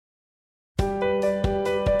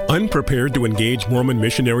Unprepared to engage Mormon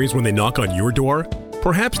missionaries when they knock on your door?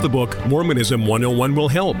 Perhaps the book Mormonism 101 will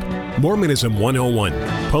help. Mormonism 101,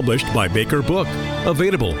 published by Baker Book,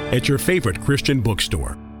 available at your favorite Christian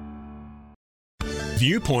bookstore.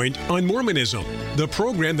 Viewpoint on Mormonism, the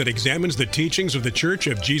program that examines the teachings of the Church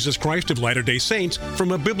of Jesus Christ of Latter-day Saints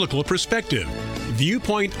from a biblical perspective.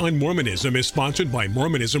 Viewpoint on Mormonism is sponsored by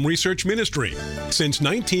Mormonism Research Ministry. Since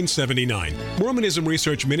 1979, Mormonism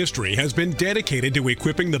Research Ministry has been dedicated to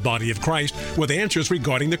equipping the body of Christ with answers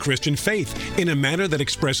regarding the Christian faith in a manner that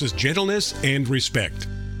expresses gentleness and respect.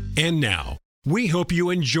 And now, we hope you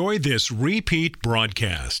enjoy this repeat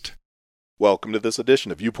broadcast. Welcome to this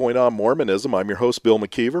edition of Viewpoint on Mormonism. I'm your host, Bill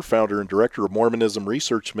McKeever, founder and director of Mormonism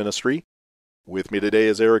Research Ministry. With me today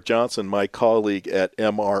is Eric Johnson, my colleague at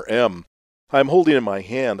MRM. I'm holding in my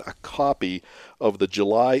hand a copy of the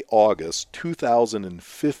July-August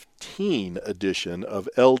 2015 edition of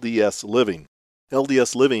LDS Living.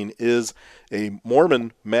 LDS Living is a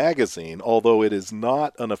Mormon magazine, although it is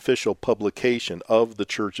not an official publication of the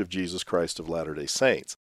Church of Jesus Christ of Latter-day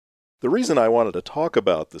Saints. The reason I wanted to talk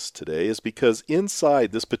about this today is because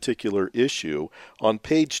inside this particular issue, on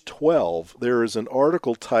page 12, there is an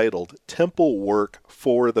article titled Temple Work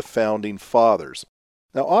for the Founding Fathers.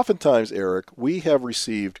 Now, oftentimes, Eric, we have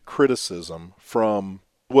received criticism from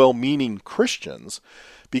well-meaning Christians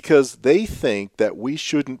because they think that we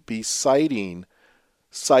shouldn't be citing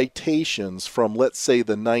citations from, let's say,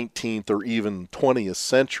 the 19th or even 20th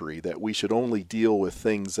century, that we should only deal with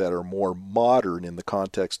things that are more modern in the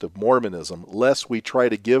context of Mormonism, lest we try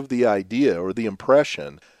to give the idea or the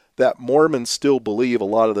impression that Mormons still believe a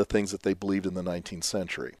lot of the things that they believed in the 19th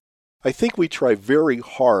century. I think we try very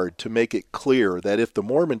hard to make it clear that if the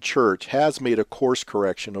Mormon Church has made a course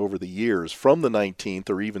correction over the years from the 19th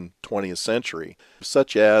or even 20th century,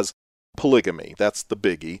 such as polygamy, that's the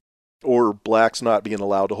biggie, or blacks not being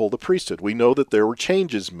allowed to hold the priesthood. We know that there were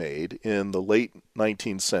changes made in the late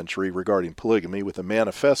 19th century regarding polygamy with the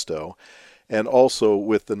manifesto, and also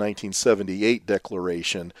with the 1978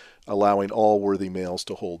 declaration allowing all worthy males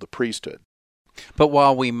to hold the priesthood. But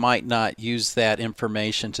while we might not use that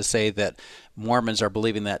information to say that Mormons are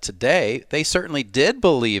believing that today, they certainly did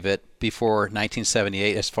believe it before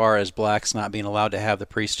 1978 as far as blacks not being allowed to have the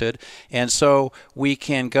priesthood. And so we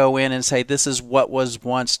can go in and say this is what was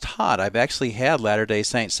once taught. I've actually had Latter-day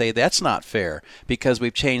Saints say that's not fair because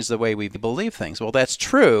we've changed the way we believe things. Well, that's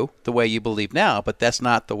true the way you believe now, but that's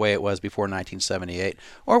not the way it was before 1978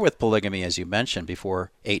 or with polygamy, as you mentioned,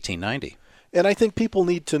 before 1890. And I think people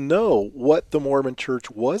need to know what the Mormon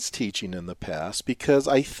Church was teaching in the past, because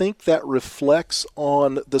I think that reflects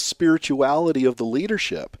on the spirituality of the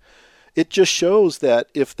leadership. It just shows that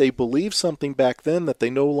if they believed something back then that they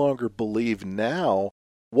no longer believe now,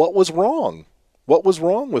 what was wrong? What was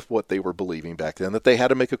wrong with what they were believing back then, that they had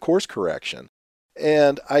to make a course correction?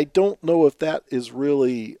 And I don't know if that is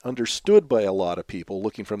really understood by a lot of people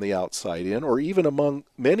looking from the outside in, or even among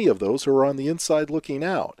many of those who are on the inside looking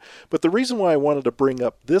out. But the reason why I wanted to bring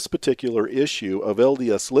up this particular issue of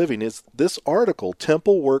LDS Living is this article,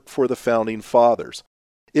 Temple Work for the Founding Fathers.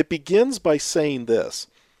 It begins by saying this.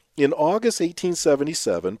 In August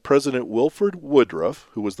 1877, President Wilford Woodruff,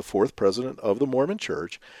 who was the fourth president of the Mormon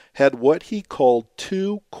Church, had what he called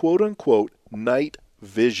two quote-unquote night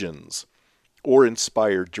visions, or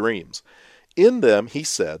inspired dreams. In them, he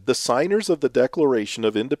said, the signers of the Declaration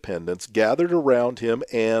of Independence gathered around him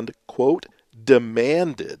and, quote,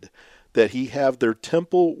 demanded that he have their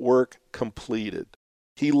temple work completed.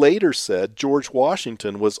 He later said George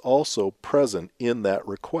Washington was also present in that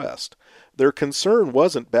request. Their concern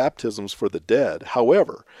wasn't baptisms for the dead,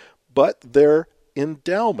 however, but their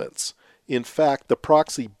endowments. In fact, the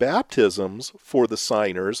proxy baptisms for the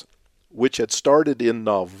signers, which had started in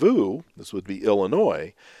Nauvoo, this would be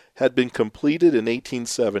Illinois, had been completed in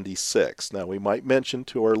 1876. Now, we might mention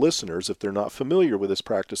to our listeners, if they're not familiar with this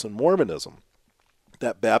practice in Mormonism,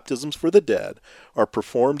 that baptisms for the dead are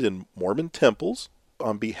performed in Mormon temples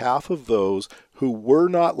on behalf of those who were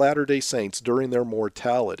not Latter-day Saints during their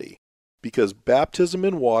mortality, because baptism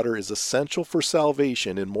in water is essential for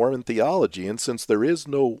salvation in Mormon theology, and since there is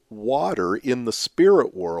no water in the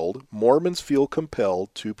spirit world, Mormons feel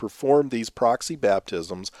compelled to perform these proxy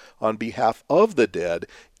baptisms on behalf of the dead,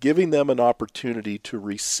 giving them an opportunity to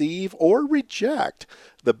receive or reject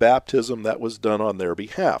the baptism that was done on their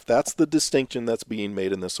behalf. That's the distinction that's being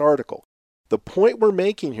made in this article. The point we're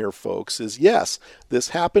making here, folks, is yes, this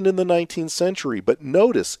happened in the 19th century, but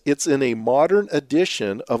notice it's in a modern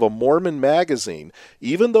edition of a Mormon magazine.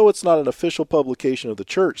 Even though it's not an official publication of the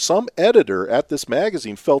church, some editor at this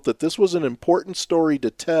magazine felt that this was an important story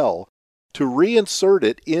to tell to reinsert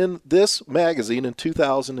it in this magazine in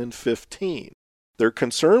 2015. Their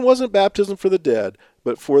concern wasn't baptism for the dead,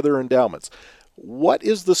 but for their endowments. What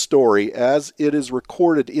is the story as it is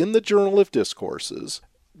recorded in the Journal of Discourses,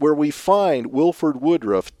 where we find Wilford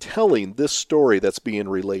Woodruff telling this story that's being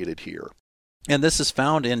related here? And this is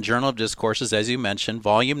found in Journal of Discourses, as you mentioned,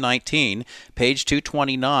 volume 19, page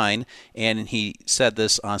 229, and he said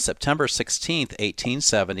this on September 16th,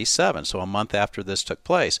 1877, so a month after this took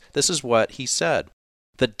place. This is what he said.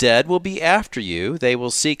 "The dead will be after you, they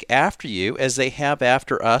will seek after you as they have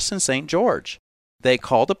after us and St. George. They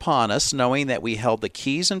called upon us, knowing that we held the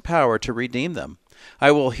keys and power to redeem them.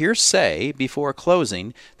 I will here say, before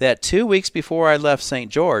closing, that 2 weeks before I left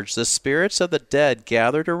St. George, the spirits of the dead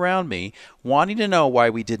gathered around me, wanting to know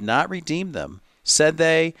why we did not redeem them. Said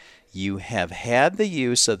they, 'You have had the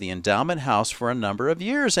use of the endowment house for a number of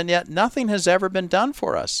years, and yet nothing has ever been done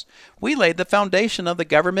for us. We laid the foundation of the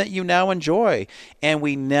government you now enjoy, and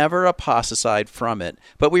we never apostatized from it,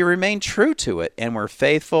 but we remained true to it and were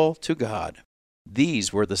faithful to God.'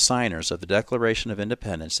 These were the signers of the Declaration of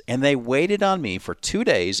Independence, and they waited on me for 2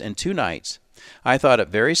 days and 2 nights. I thought it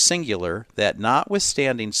very singular that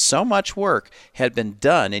notwithstanding so much work had been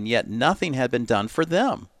done, and yet nothing had been done for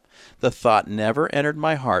them. The thought never entered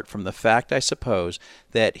my heart from the fact, I suppose,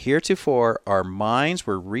 that heretofore our minds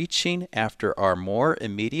were reaching after our more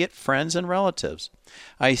immediate friends and relatives.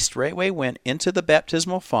 I straightway went into the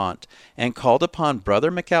baptismal font and called upon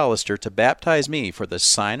Brother McAllister to baptize me for the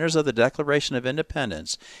signers of the Declaration of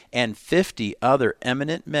Independence and 50 other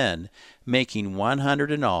eminent men, making 100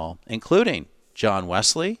 in all, including John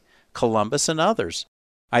Wesley, Columbus, and others.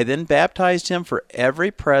 I then baptized him for every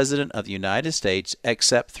president of the United States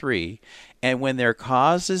except 3, and when their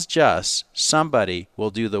cause is just, somebody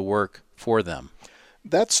will do the work for them."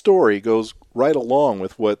 That story goes right along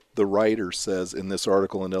with what the writer says in this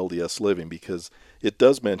article in LDS Living, because it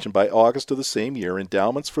does mention by August of the same year,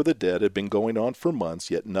 endowments for the dead had been going on for months,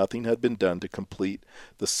 yet nothing had been done to complete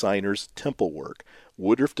the signer's temple work.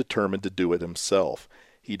 Woodruff determined to do it himself.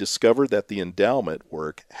 He discovered that the endowment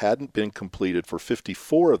work hadn't been completed for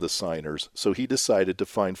 54 of the signers, so he decided to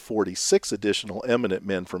find 46 additional eminent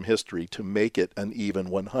men from history to make it an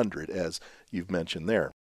even 100, as you've mentioned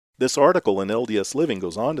there. This article in LDS Living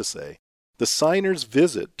goes on to say, "The signers'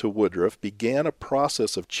 visit to Woodruff began a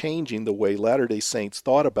process of changing the way Latter-day Saints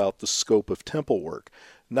thought about the scope of temple work.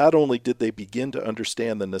 Not only did they begin to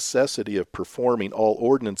understand the necessity of performing all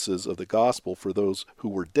ordinances of the gospel for those who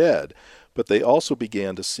were dead, but they also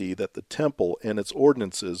began to see that the temple and its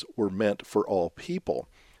ordinances were meant for all people.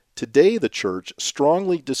 Today, the church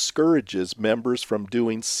strongly discourages members from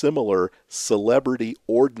doing similar celebrity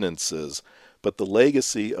ordinances, but the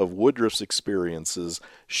legacy of Woodruff's experiences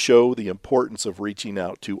show the importance of reaching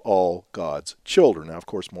out to all God's children." Now, of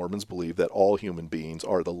course, Mormons believe that all human beings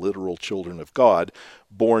are the literal children of God,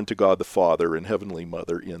 born to God the Father and Heavenly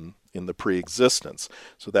Mother in the pre-existence.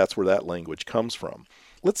 So that's where that language comes from.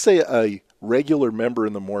 Let's say a regular member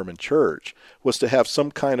in the Mormon Church was to have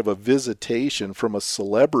some kind of a visitation from a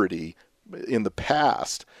celebrity in the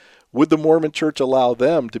past. Would the Mormon Church allow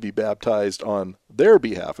them to be baptized on their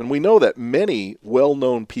behalf? And we know that many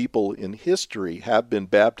well-known people in history have been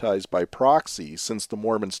baptized by proxy since the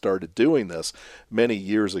Mormons started doing this many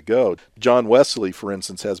years ago. John Wesley, for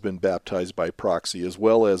instance, has been baptized by proxy, as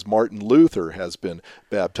well as Martin Luther has been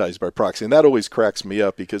baptized by proxy. And that always cracks me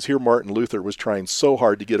up, because here Martin Luther was trying so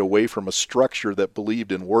hard to get away from a structure that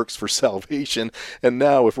believed in works for salvation. And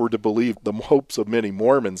now, if we're to believe the hopes of many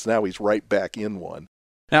Mormons, now he's right back in one.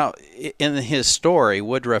 Now, in his story,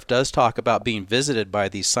 Woodruff does talk about being visited by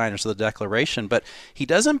these signers of the Declaration, but he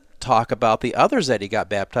doesn't talk about the others that he got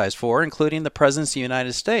baptized for, including the Presidents of the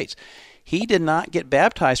United States. He did not get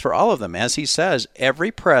baptized for all of them. As he says, every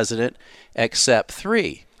president except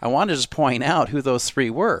 3. I want to just point out who those 3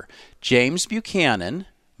 were: James Buchanan,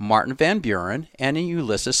 Martin Van Buren, and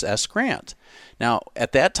Ulysses S. Grant. Now,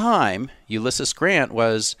 at that time, Ulysses Grant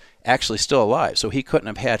was actually still alive, so he couldn't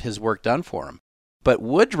have had his work done for him. But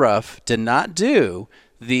Woodruff did not do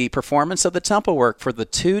the performance of the temple work for the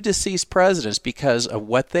 2 deceased presidents because of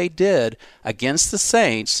what they did against the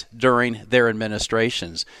saints during their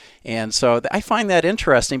administrations. And so I find that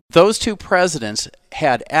interesting. Those 2 presidents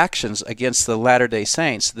had actions against the Latter-day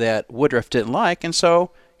Saints that Woodruff didn't like, and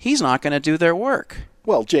so he's not going to do their work.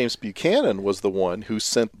 Well, James Buchanan was the one who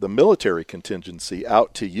sent the military contingency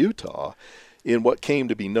out to Utah in what came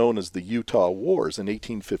to be known as the Utah Wars in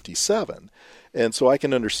 1857. And so I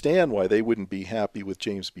can understand why they wouldn't be happy with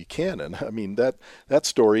James Buchanan. I mean, that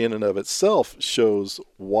story in and of itself shows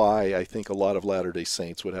why I think a lot of Latter-day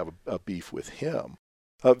Saints would have a beef with him.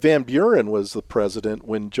 Van Buren was the president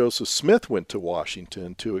when Joseph Smith went to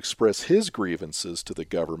Washington to express his grievances to the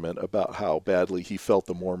government about how badly he felt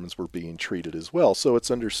the Mormons were being treated as well. So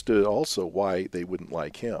it's understood also why they wouldn't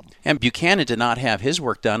like him. And Buchanan did not have his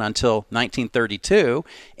work done until 1932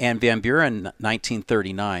 and Van Buren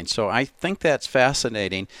 1939. So I think that's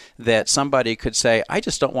fascinating that somebody could say, I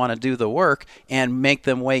just don't want to do the work, and make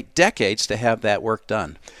them wait decades to have that work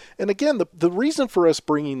done. And again, the reason for us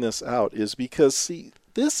bringing this out is because, see,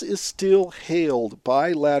 this is still hailed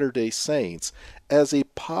by Latter-day Saints as a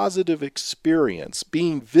positive experience.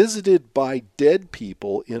 Being visited by dead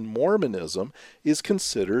people in Mormonism is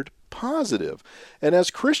considered positive. And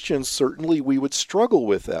as Christians, certainly we would struggle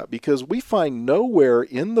with that, because we find nowhere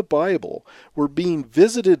in the Bible where being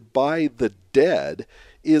visited by the dead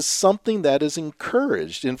is something that is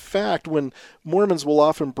encouraged. In fact, when Mormons will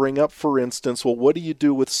often bring up, for instance, well, what do you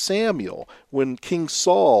do with Samuel? When King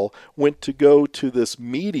Saul went to go to this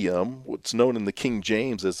medium, what's known in the King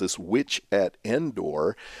James as this witch at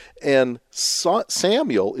Endor, and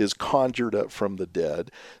Samuel is conjured up from the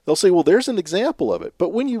dead, they'll say, well, there's an example of it. But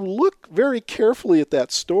when you look very carefully at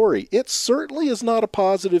that story, it certainly is not a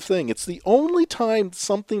positive thing. It's the only time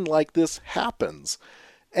something like this happens.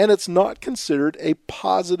 And it's not considered a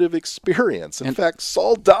positive experience. In fact,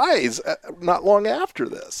 Saul dies not long after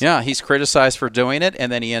this. Yeah, he's criticized for doing it,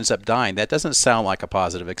 and then he ends up dying. That doesn't sound like a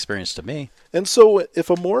positive experience to me. And so if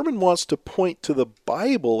a Mormon wants to point to the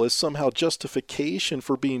Bible as somehow justification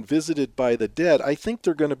for being visited by the dead, I think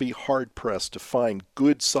they're going to be hard-pressed to find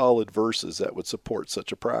good, solid verses that would support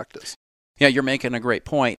such a practice. Yeah, you're making a great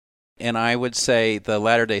point. And I would say the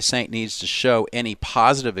Latter-day Saint needs to show any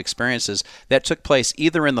positive experiences that took place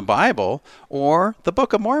either in the Bible or the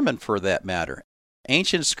Book of Mormon, for that matter.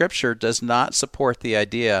 Ancient Scripture does not support the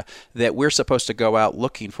idea that we're supposed to go out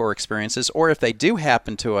looking for experiences, or if they do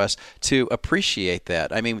happen to us, to appreciate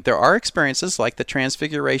that. I mean, there are experiences like the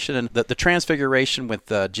Transfiguration, and the Transfiguration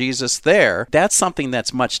with Jesus there. That's something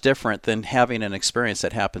that's much different than having an experience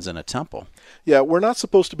that happens in a temple. Yeah, we're not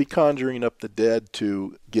supposed to be conjuring up the dead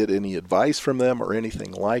to get any advice from them or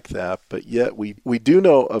anything like that, but yet we do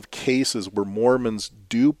know of cases where Mormons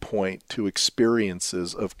do point to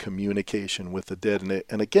experiences of communication with the dead.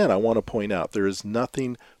 And again, I want to point out, there is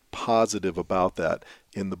nothing positive about that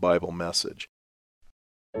in the Bible message.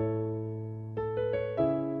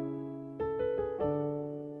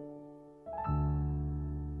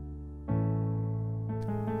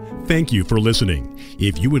 Thank you for listening.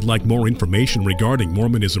 If you would like more information regarding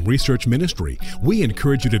Mormonism Research Ministry, we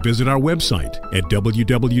encourage you to visit our website at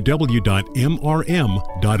www.mrm.org,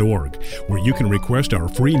 where you can request our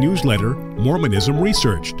free newsletter, Mormonism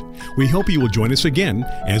Researched. We hope you will join us again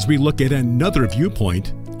as we look at another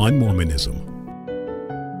viewpoint on Mormonism.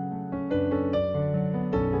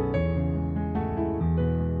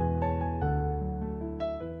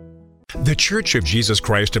 The Church of Jesus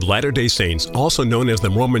Christ of Latter-day Saints, also known as the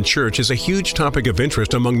Mormon Church, is a huge topic of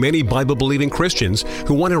interest among many Bible-believing Christians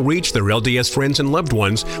who want to reach their LDS friends and loved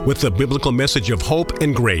ones with the biblical message of hope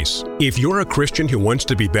and grace. If you're a Christian who wants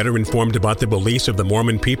to be better informed about the beliefs of the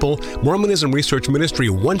Mormon people, Mormonism Research Ministry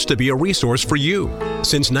wants to be a resource for you.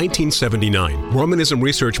 Since 1979, Mormonism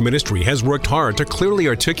Research Ministry has worked hard to clearly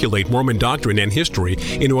articulate Mormon doctrine and history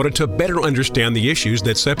in order to better understand the issues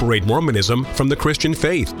that separate Mormonism from the Christian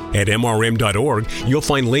faith. At MRM.org, you'll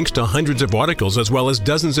find links to hundreds of articles as well as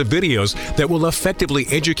dozens of videos that will effectively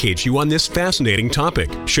educate you on this fascinating topic.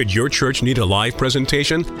 Should your church need a live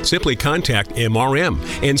presentation, simply contact MRM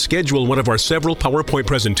and schedule one of our several PowerPoint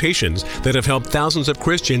presentations that have helped thousands of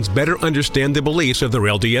Christians better understand the beliefs of their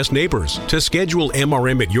LDS neighbors. To schedule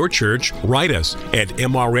MRM at your church, write us at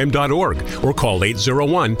MRM.org or call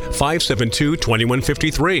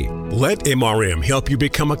 801-572-2153. Let MRM help you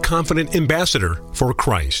become a confident ambassador for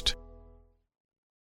Christ.